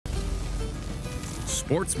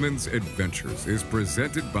Sportsman's Adventures is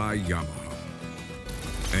presented by Yamaha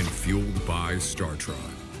and fueled by StarTron.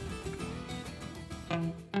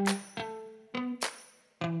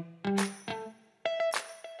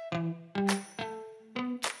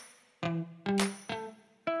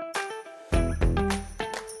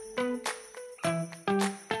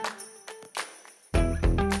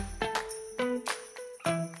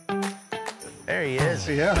 There he is.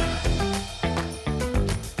 Yeah.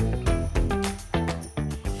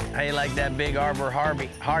 How you like that big Arbor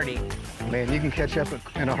Hardy? Man, you can catch up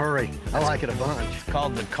in a hurry. I like it a bunch. It's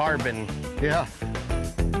called the Carbon. Yeah.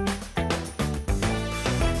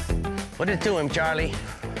 Put it to him, Charlie.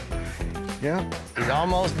 Yeah. He's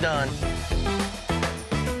almost done.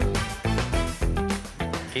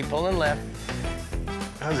 Keep pulling left.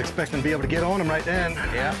 I was expecting to be able to get on him right then.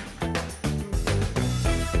 Yeah.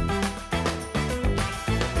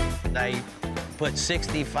 I put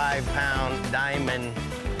 65-pound diamond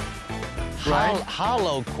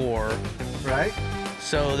hollow core, right?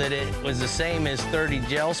 So that it was the same as 30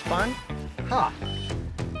 gel spun. Huh.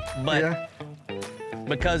 But yeah.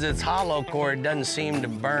 Because it's hollow core, it doesn't seem to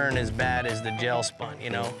burn as bad as the gel spun, you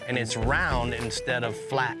know? And it's round instead of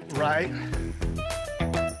flat. Right.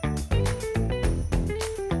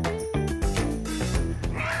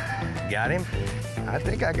 Got him? I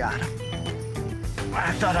think I got him.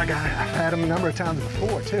 I thought I've had him a number of times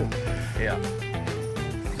before, too. Yeah.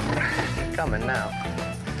 Coming now.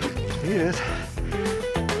 He is.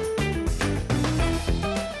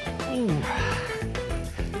 Ooh.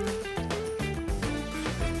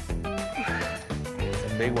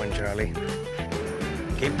 It's a big one, Charlie.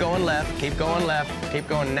 Keep going left, keep going left, keep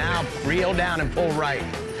going now. Reel down and pull right.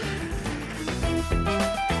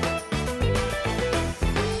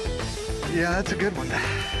 Yeah, that's a good one.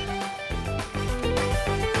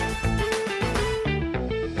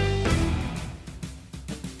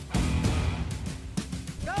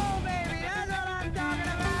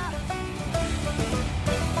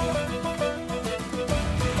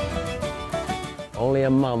 Only a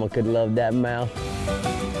mama could love that mouth.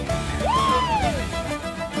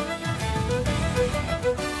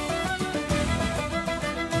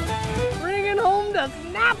 Bringing home the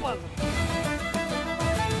snappers.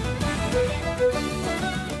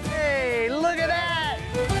 Hey, look at that.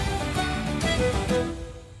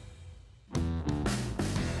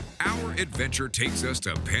 Our adventure takes us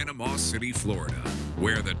to Panama City, Florida,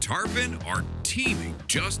 where the tarpon are teeming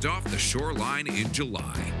just off the shoreline in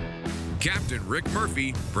July. Captain Rick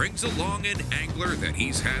Murphy brings along an angler that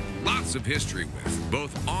he's had lots of history with,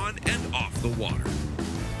 both on and off the water.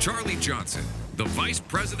 Charlie Johnson, the vice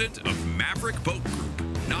president of Maverick Boat Group,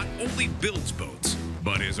 not only builds boats,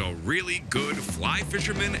 but is a really good fly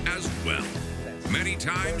fisherman as well. Many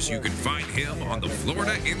times you can find him on the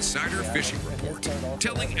Florida Insider Fishing Report,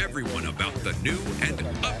 telling everyone about the new and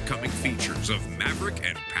upcoming features of Maverick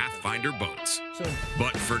and Pathfinder boats.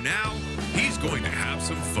 But for now, he's going to have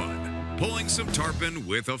some fun, pulling some tarpon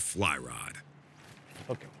with a fly rod.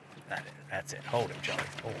 Okay, that's it. Hold him, Charlie.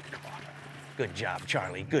 Oh, come on. Good job,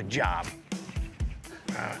 Charlie. Good job.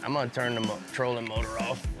 I'm gonna turn the trolling motor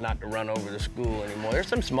off, not to run over the school anymore. There's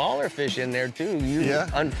some smaller fish in there too.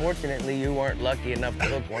 Unfortunately, you weren't lucky enough to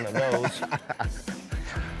hook one of those.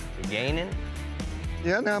 You gaining?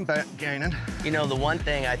 Yeah, now I'm back gaining. You know, the one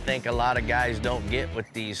thing I think a lot of guys don't get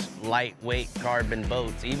with these lightweight carbon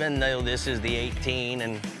boats, even though this is the 18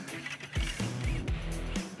 and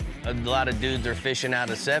a lot of dudes are fishing out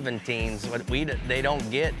of 17s, what they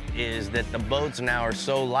don't get is that the boats now are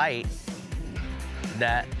so light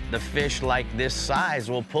that the fish like this size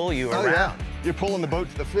will pull you around. Yeah. You're pulling the boat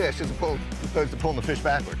to the fish as opposed to pulling the fish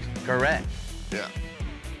backwards. Correct. Yeah.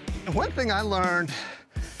 And one thing I learned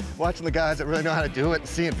watching the guys that really know how to do it and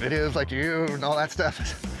seeing videos like you and all that stuff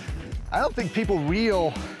is I don't think people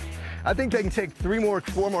reel. I think they can take 4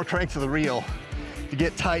 more cranks of the reel to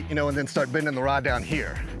get tight, you know, and then start bending the rod down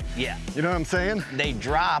here. Yeah. You know what I'm saying? They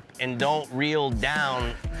drop and don't reel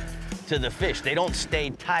down to the fish. They don't stay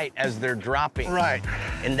tight as they're dropping. Right.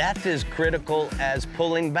 And that's as critical as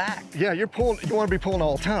pulling back. Yeah, you want to be pulling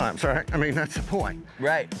all the time, right? I mean, that's the point.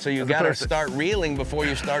 Right, so you gotta start reeling before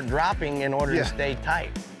you start dropping in order to stay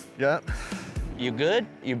tight. Yep. You good?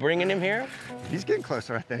 You bringing him here? He's getting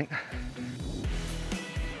closer, I think.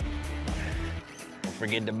 Don't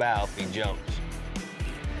forget the bow if he jumps.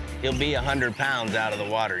 He'll be 100 pounds out of the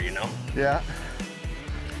water, you know? Yeah.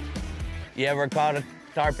 You ever caught a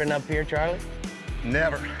tarpon up here, Charlie?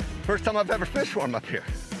 Never. First time I've ever fished for him up here.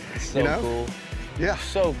 So you know? Cool. Yeah.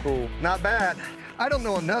 So cool. Not bad. I don't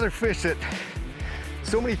know another fish that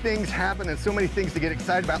so many things happen and so many things to get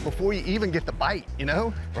excited about before you even get the bite, you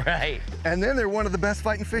know? Right. And then they're one of the best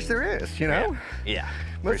fighting fish there is, you know? Yeah.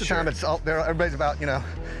 Most of the time it's all there. Everybody's about, you know,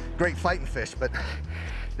 great fighting fish, but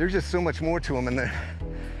there's just so much more to them,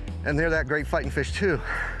 and they're that great fighting fish too.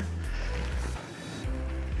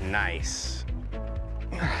 Nice.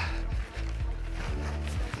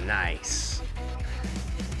 Nice.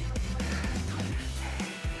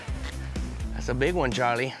 That's a big one,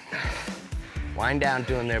 Charlie. Wind down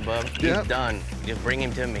to him there, bub. He's done. Just bring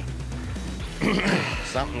him to me.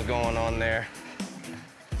 Something's going on there.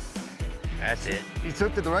 That's it. He's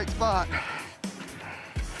hooked at the right spot.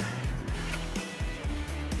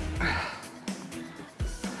 All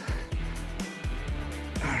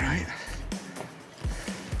right.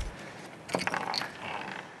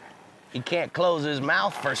 He can't close his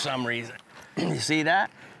mouth for some reason. You see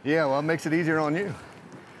that? Yeah, well, it makes it easier on you.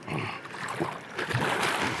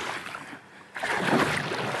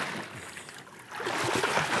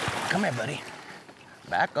 Come here, buddy.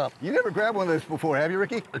 Back up. You never grabbed one of those before, have you,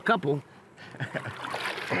 Ricky? A couple.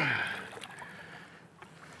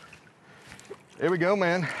 Here we go,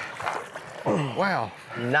 man. Wow.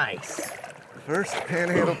 Nice. First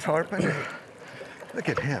panhandle tarpon. Look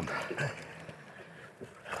at him.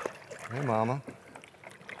 Hey, mama.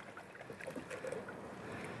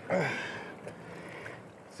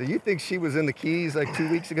 So you think she was in the Keys like 2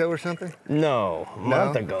 weeks ago or something? No, a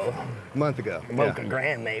month ago. A month ago. Boca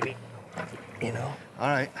Grande, maybe. You know? All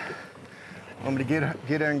right. Want me to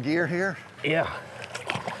get her in gear here? Yeah.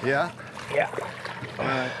 Yeah? Yeah. All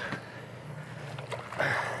right.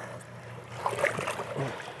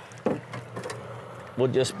 We'll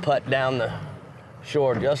just putt down the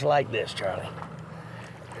shore just like this, Charlie.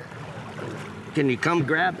 Can you come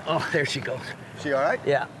grab? Oh, there she goes. She all right?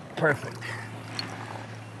 Yeah, perfect.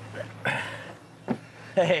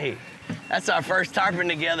 Hey, that's our first tarpon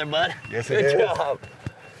together, bud. Yes, it is. Good job.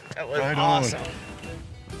 That was Right awesome.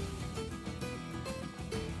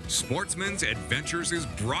 Sportsman's Adventures is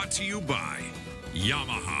brought to you by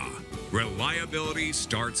Yamaha. Reliability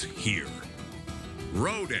starts here.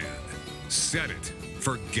 Rodan. Set it.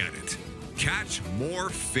 Forget it. Catch more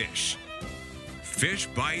fish. Fish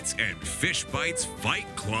Bites and Fish Bites Fight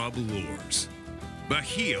Club lures.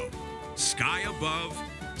 Bahio. Sky above,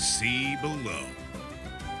 sea below.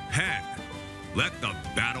 Penn. Let the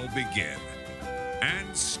battle begin. And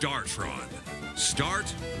Startron.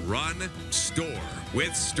 Start, run, store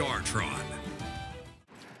with Startron.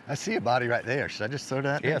 I see a body right there. Should I just throw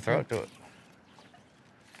that? Yeah, throw it to it.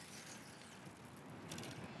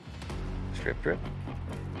 Strip, trip.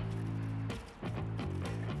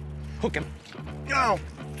 Hook him. Go!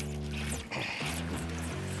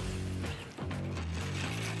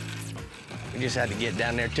 We just had to get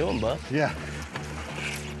down there to him, bub. Yeah.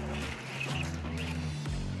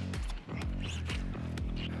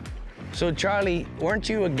 So, Charlie, weren't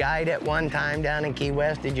you a guide at one time down in Key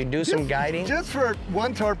West? Did you do some guiding? Just for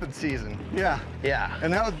one tarpon season, yeah. Yeah.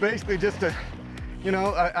 And that was basically just a, you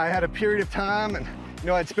know, I had a period of time, and, you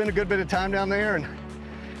know, I'd spent a good bit of time down there, and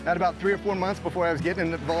had about 3 or 4 months before I was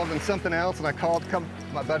getting involved in something else, and I called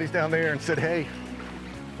my buddies down there and said, hey,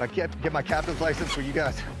 I can't get my captain's license, will you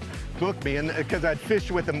guys book me? And because I'd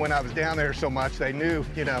fished with them when I was down there so much, they knew,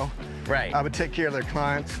 you know, Right. I would take care of their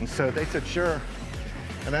clients, and so they said, sure.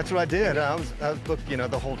 And that's what I did. I was booked, you know,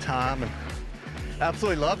 the whole time, and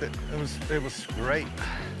absolutely loved it. It was great.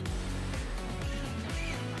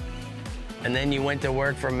 And then you went to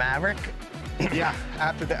work for Maverick? Yeah,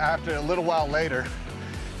 after a little while later,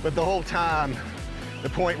 but the whole time, the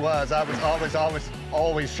point was I was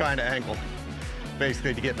always trying to angle,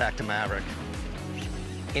 basically to get back to Maverick.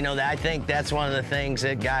 You know, I think that's one of the things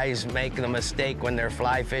that guys make the mistake when they're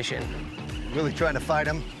fly fishing. Really trying to fight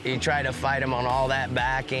them. You try to fight them on all that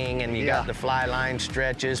backing, and you got the fly line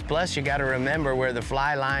stretches. Plus, you got to remember where the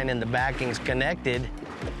fly line and the backing's connected.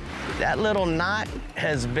 That little knot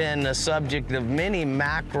has been the subject of many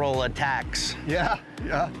mackerel attacks. Yeah,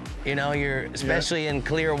 yeah. You know, especially in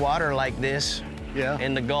clear water like this,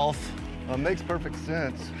 in the Gulf. It makes perfect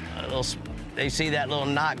sense. They see that little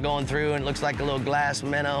knot going through, and it looks like a little glass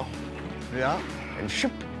minnow. Yeah. And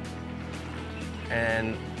shoop.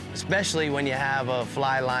 And especially when you have a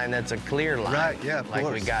fly line that's a clear line. Right, yeah, of like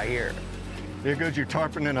course. we got here. There goes your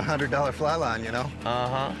tarpon and $100 fly line, you know?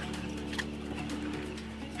 Uh-huh.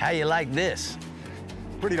 How you like this?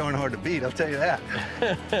 Pretty darn hard to beat, I'll tell you that.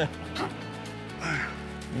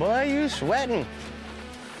 Boy, you sweating.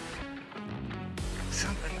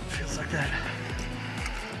 Something feels like that.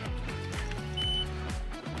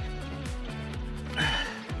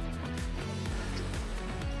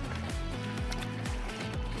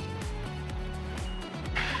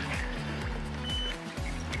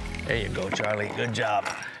 There you go, Charlie. Good job.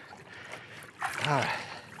 All right.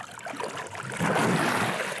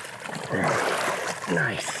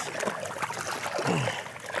 Nice.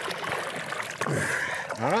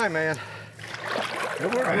 All right, man.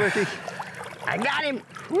 Good work, Ricky. I got him.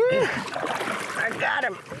 Woo. I got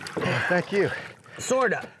him. Thank you.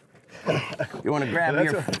 Sorta. You want to grab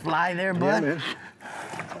That's your fly there, bud? Yeah, man.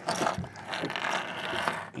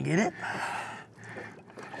 Get it?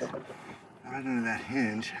 Right under that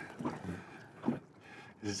hinge.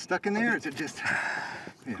 Is it stuck in there, or is it just...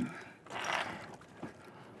 Yeah.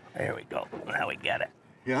 There we go. Now we got it.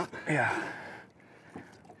 Yeah? Yeah.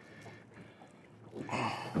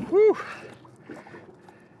 Woo!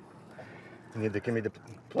 You need to give me the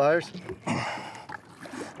pliers?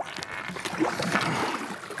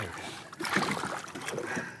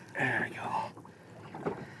 There we go.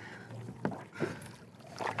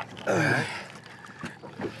 All right.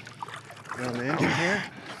 On the engine here.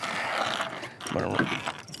 I'm gonna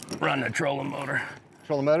run the trolling motor.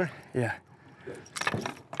 Trolling motor? Yeah.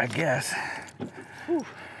 I guess. Whew.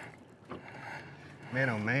 Man,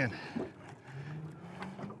 oh man.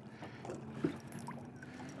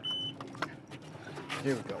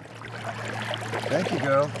 Here we go. Thank you,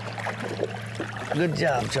 girl. Good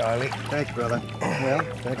job, Charlie. Thank you, brother. Well,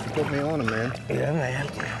 thanks for putting me on him, man. Yeah, man.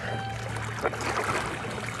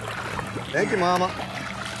 Thank you, Mama.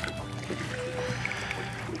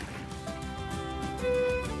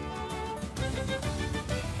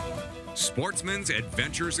 Sportsman's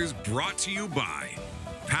Adventures is brought to you by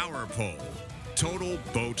Power Pole, Total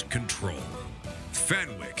Boat Control,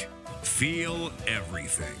 Fenwick, Feel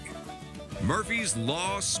Everything, Murphy's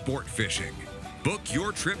Law Sport Fishing. Book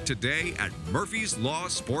your trip today at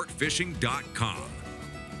murphyslawsportfishing.com.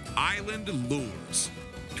 Island Lures,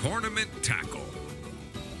 Tournament Tackle,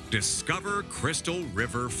 Discover Crystal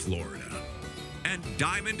River, Florida, and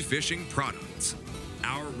Diamond Fishing Products.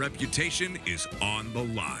 Our reputation is on the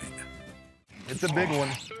line. It's a big one.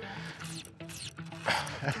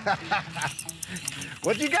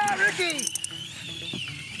 What you got, Ricky?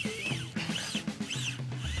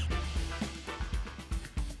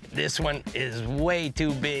 This one is way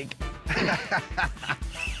too big. I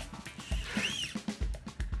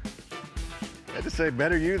had to say,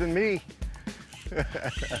 better you than me.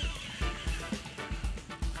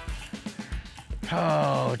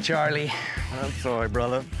 Oh, Charlie. I'm sorry,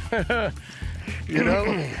 brother. You know,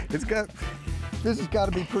 this has got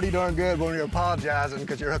to be pretty darn good when you're apologizing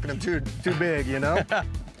because you're hooking them too big, you know?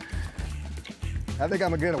 I think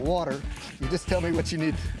I'm good at water. You just tell me what you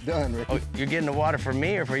need done, Ricky. Oh, you're getting the water for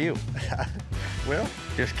me or for you? Well,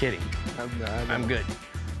 Just kidding. I'm good.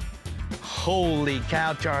 Holy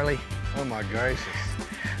cow, Charlie. Oh my gracious.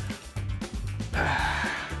 I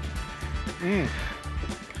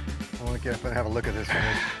want to get up and have a look at this one.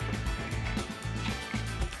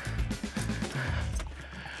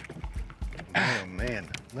 Oh man,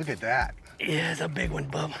 look at that. Yeah, it's a big one,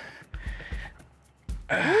 bub.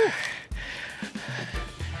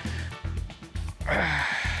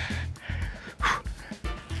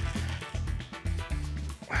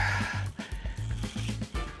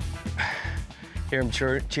 Hear him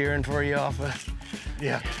cheering for you off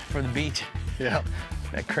Yeah, for the beach. yeah.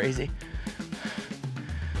 That crazy.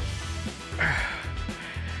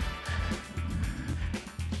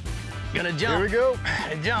 Gonna jump. Here we go.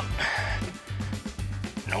 Jump.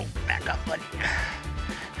 Nope, back up, buddy.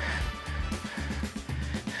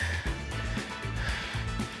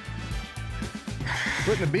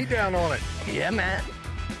 Putting the beat down on it. Yeah, man.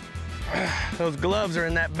 Those gloves are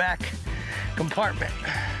in that back compartment.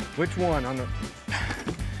 Which one? On the...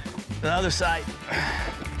 The other side.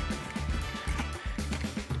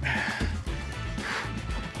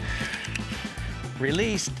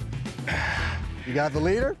 Released. You got the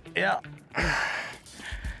leader? Yeah.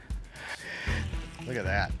 Look at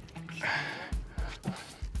that.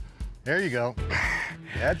 There you go.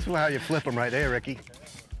 That's how you flip them right there, Ricky.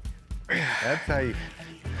 That's how you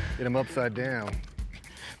get them upside down.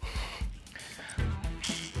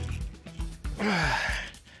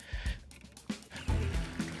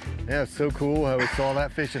 Yeah, it's so cool how we saw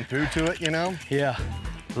that fishing through to it, you know? Yeah.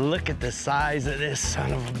 Look at the size of this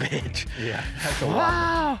son of a bitch. Yeah, that's a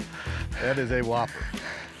Wow. whopper. That is a whopper.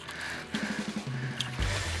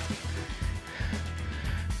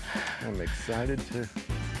 I'm excited to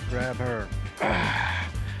grab her.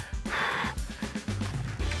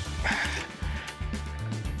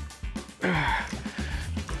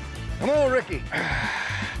 Come on, Ricky.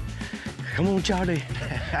 Come on, Charlie.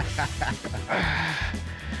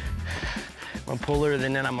 I'm gonna pull her, and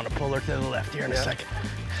then I'm gonna pull her to the left here in a second.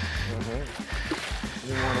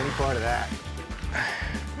 Didn't want any part of that.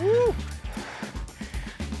 Woo!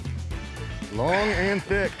 Long and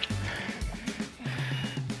thick.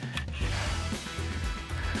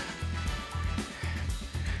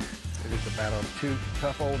 It is the battle of two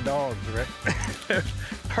tough old dogs, Rick.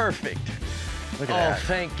 Perfect. Look at that. Oh,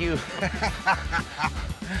 thank you.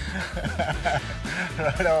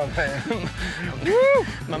 Right on, man. Woo!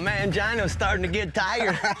 My mangina's starting to get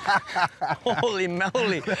tired. Holy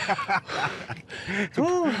moly.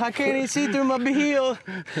 Ooh, I can't even see through my heel.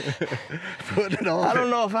 Put it on. I don't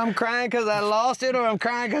know if I'm crying because I lost it or I'm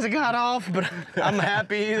crying because it got off, but I'm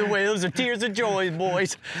happy either way. Those are tears of joy,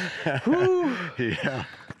 boys. Woo. Yeah.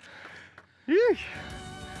 Yeesh.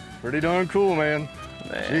 Pretty darn cool, man.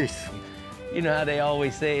 Jeez. You know how they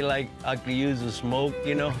always say, like, I could use a smoke,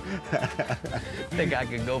 you know? Think I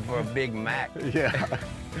could go for a Big Mac. Yeah.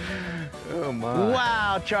 Oh, my.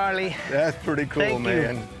 Wow, Charlie. That's pretty cool, Thank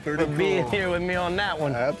man. you Pretty for cool. being here with me on that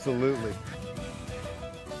one. Absolutely.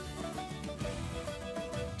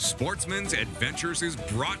 Sportsman's Adventures is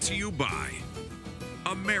brought to you by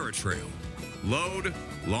Ameritrail. Load,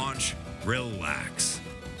 launch, relax.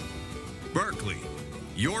 Berkeley,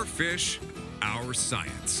 your fish, our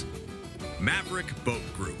science. Maverick Boat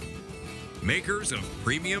Group, makers of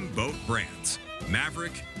premium boat brands,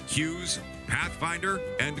 Maverick, Hughes, Pathfinder,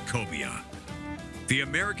 and Cobia. The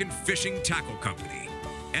American Fishing Tackle Company,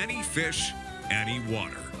 any fish, any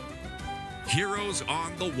water. Heroes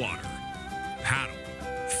on the water, paddle,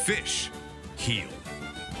 fish, heel.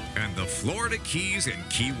 And the Florida Keys and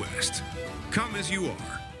Key West, come as you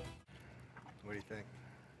are. What do you think?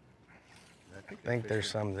 I think there's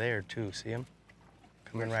some there too, see them?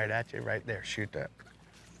 Coming right at you, right there, shoot that.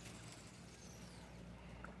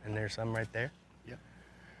 And there's some right there? Yeah.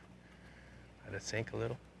 Let it sink a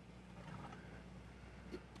little.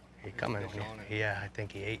 He coming on you. Yeah, I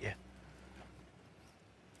think he ate you.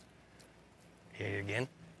 He ate it again?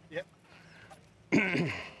 Yep.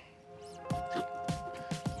 I'm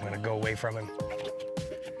gonna go away from him.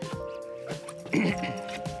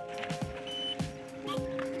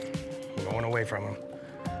 I'm going away from him.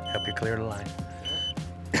 Help you clear the line.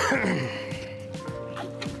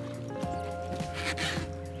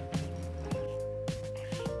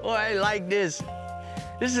 Oh, I like this.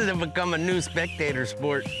 This has become a new spectator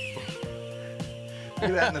sport. Look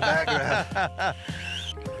at that in the background.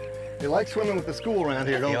 They like swimming with the school around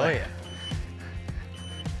here, don't Oh, they? yeah.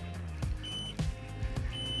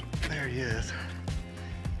 There he is.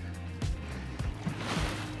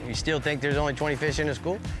 You still think there's only 20 fish in the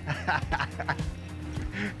school?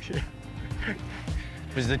 Yeah.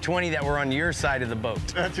 It was the 20 that were on your side of the boat.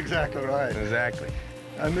 That's exactly right. Exactly.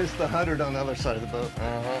 I missed the 100 on the other side of the boat.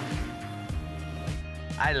 Uh-huh.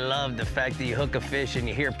 I love the fact that you hook a fish and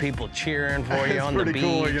you hear people cheering for you It's on the pretty beach,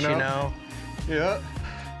 cool, you know? Yep.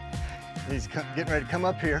 He's getting ready to come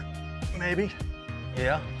up here, maybe.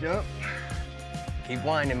 Yeah. Yep. Keep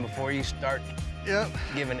winding before you start Yep.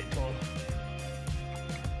 giving it to him.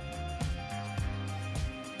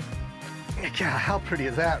 Yeah, how pretty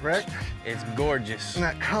is that, Rick? It's gorgeous. And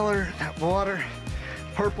that color, that water,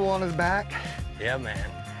 purple on his back. Yeah, man.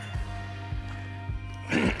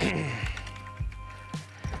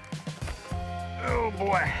 Oh,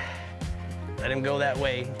 boy. Let him go that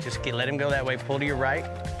way. Just let him go that way. Pull to your right.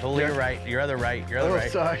 Pull to your right. Your other right. Your other Oh, right.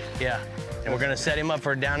 sorry. Yeah. And we're gonna set him up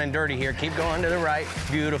for down and dirty here. Keep going to the right.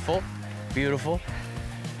 Beautiful. Beautiful.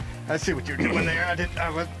 I see what you're doing there. I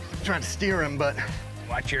was trying to steer him, but.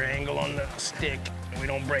 Watch your angle on the stick. We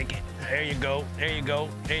don't break it. There you go. There you go.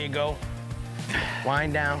 There you go.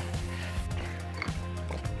 Wind down.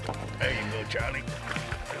 There you go, Charlie.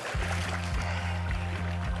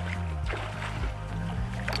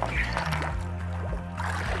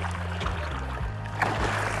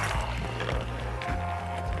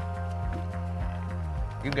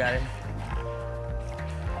 You got it.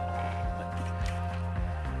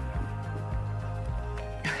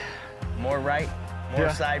 More right, more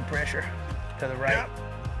Yeah. side pressure to the right. Yep.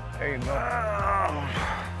 There you go.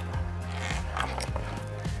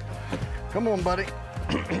 Come on, buddy.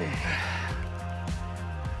 There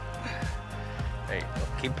you go.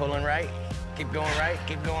 Keep pulling right. Keep going right.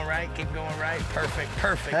 Keep going right. Keep going right. Perfect.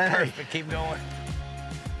 Perfect. Hey. Perfect. Keep going.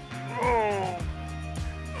 Oh.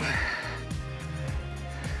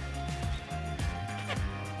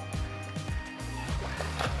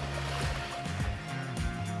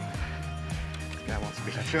 Guy wants to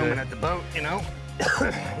be filming at the boat, you know?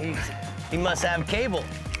 He must have cable.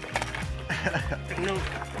 No.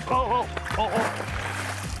 Oh, oh, oh, oh.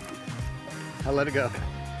 I'll let it go.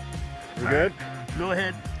 You good? Go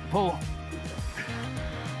ahead. Pull.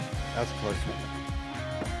 That's a close one.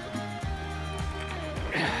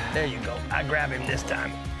 There you go. I grab him this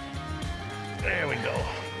time. There we go.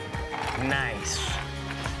 Nice.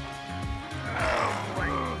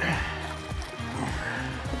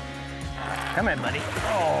 Come here, buddy.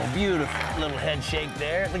 Oh, beautiful little head shake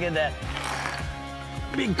there. Look at that.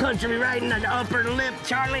 Big country right in the upper lip,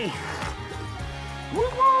 Charlie.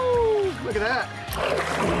 Woo-woo! Look at that.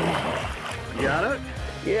 You got it?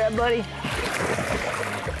 Yeah, buddy.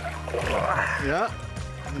 Yeah.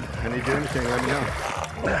 I need to do anything, let me know.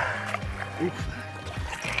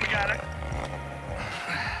 We got it.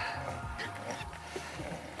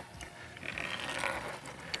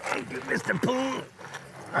 Thank you, Mr. Poon.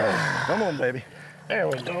 Come on, baby. There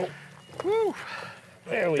we go. Woo.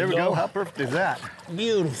 There we There we go. How perfect is that?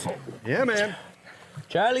 Beautiful. Yeah, man.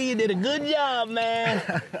 Charlie, you did a good job, man.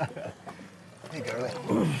 Hey, girlie.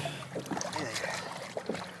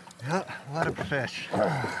 Yeah, what a fish. What a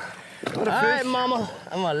All fish. right, Mama.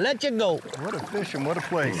 I'm gonna let you go. What a fish and what a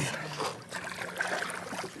place.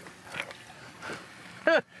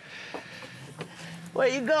 Where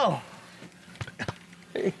you go?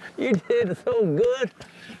 You did so good.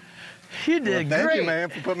 You did Well, thank great. you, man,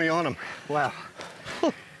 for putting me on them. Wow.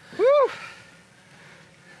 Woo.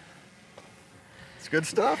 It's good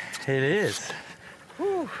stuff. It is.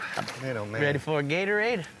 Whew. Man, oh, man. Ready for a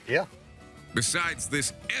Gatorade? Yeah. Besides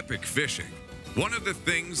this epic fishing, one of the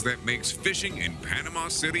things that makes fishing in Panama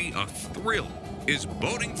City a thrill is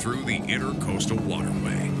boating through the Intercoastal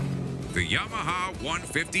Waterway. The Yamaha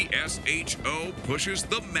 150 SHO pushes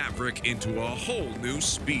the Maverick into a whole new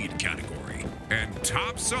speed category and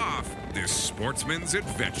tops off this sportsman's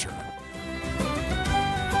adventure.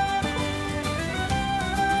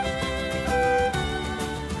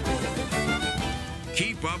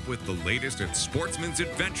 Keep up with the latest in Sportsman's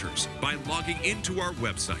Adventures by logging into our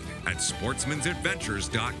website at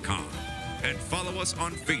sportsmansadventures.com and follow us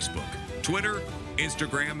on Facebook, Twitter,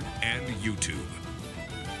 Instagram, and YouTube.